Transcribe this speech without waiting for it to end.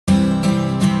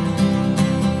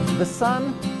The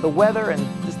sun, the weather, and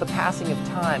just the passing of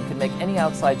time can make any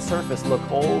outside surface look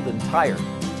old and tired.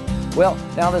 Well,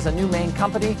 now there's a new Maine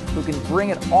company who can bring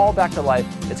it all back to life.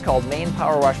 It's called Maine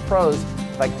Power Wash Pros.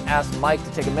 If I can ask Mike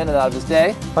to take a minute out of his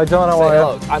day. Hi John, how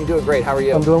are you? I'm doing great, how are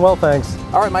you? I'm doing well, thanks.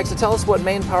 All right, Mike, so tell us what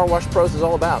Maine Power Wash Pros is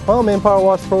all about. Well, Maine Power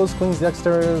Wash Pros cleans the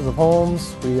exteriors of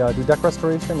homes. We do deck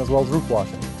restoration as well as roof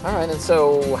washing. All right, and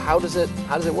so how does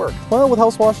it work? Well, with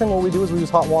house washing, what we do is we use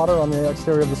hot water on the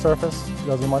exterior of the surface. It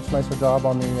does a much nicer job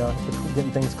on the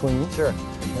getting things clean. Sure.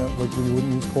 Like you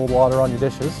wouldn't use cold water on your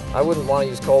dishes. I wouldn't want to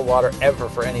use cold water ever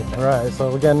for anything. Right,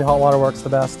 so again, hot water works the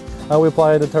best. We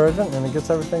apply a detergent and it gets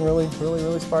everything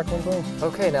really sparkling clean.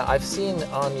 Okay, now I've seen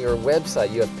on your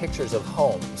website you have pictures of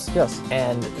homes. Yes.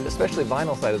 And especially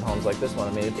vinyl-sided homes like this one,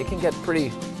 I mean, it can get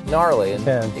pretty gnarly,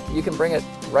 and you can bring it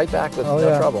right back with no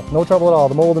trouble. No trouble at all.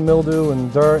 The mold and mildew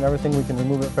and dirt and everything, we can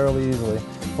remove it fairly easily.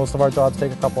 Most of our jobs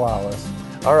take a couple hours.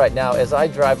 All right, now as I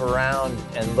drive around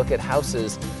and look at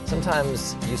houses,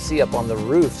 sometimes you see up on the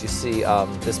roofs, you see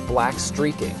this black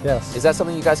streaking. Yes. Is that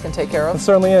something you guys can take care of? It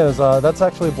certainly is. That's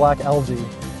actually black algae.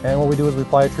 And what we do is we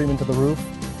apply a treatment to the roof,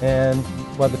 and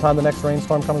by the time the next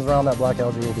rainstorm comes around, that black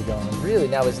algae will be gone. Really?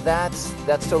 Now is that's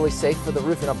totally safe for the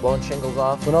roof? You're not blowing shingles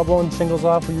off? We're not blowing shingles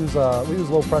off. We use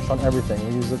low pressure on everything.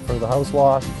 We use it for the house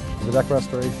wash, for the deck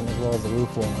restoration, as well as the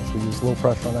roof wash. We use low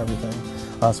pressure on everything.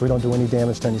 So we don't do any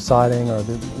damage to any siding or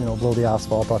blow the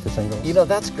asphalt off the shingles. You know,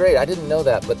 that's great. I didn't know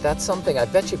that, but that's something I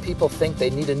bet you people think they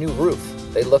need a new roof.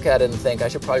 They look at it and think, I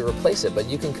should probably replace it, but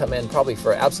you can come in probably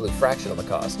for an absolute fraction of the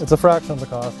cost. It's a fraction of the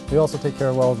cost. We also take care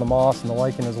of the moss and the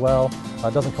lichen as well.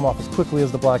 It doesn't come off as quickly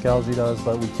as the black algae does,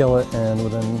 but we kill it, and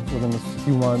within a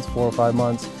few months, 4 or 5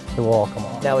 months, it will all come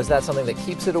off. Now, is that something that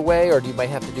keeps it away, or do you might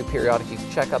have to do periodic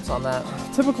checkups on that?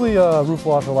 Typically, roof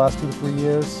wash will last 2 to 3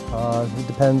 years. It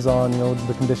depends on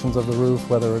the conditions of the roof,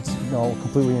 whether it's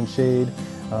completely in shade,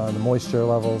 the moisture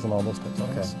levels, and all those types of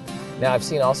things. Now, I've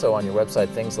seen also on your website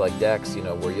things like decks,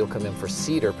 where you'll come in for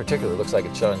cedar, particularly. It looks like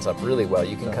it shines up really well.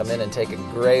 You can come in and take a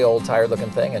gray, old, tired-looking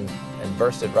thing and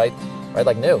burst it right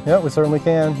like new. Yeah, we certainly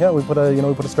can. Yeah, we put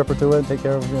a stripper to it, take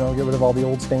care of get rid of all the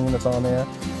old stain that's on there,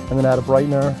 and then add a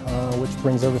brightener, which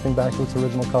brings everything back to its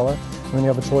original color. And then you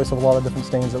have a choice of a lot of different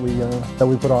stains that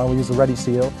we put on. We use a Ready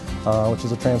Seal, which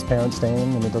is a transparent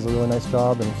stain, and it does a really nice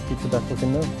job and keeps your deck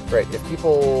looking new. Great. If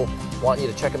people want you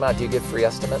to check them out, do you give free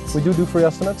estimates? We do free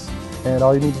estimates, and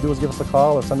all you need to do is give us a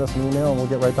call or send us an email, and we'll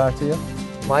get right back to you.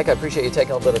 Mike, I appreciate you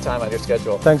taking a little bit of time on your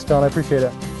schedule. Thanks, John. I appreciate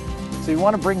it. So you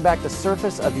want to bring back the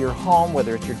surface of your home,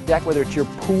 whether it's your deck, whether it's your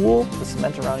pool, the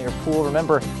cement around your pool.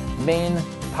 Remember, Maine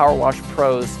Power Wash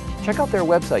Pros. Check out their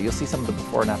website. You'll see some of the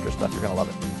before and after stuff. You're going to love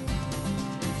it.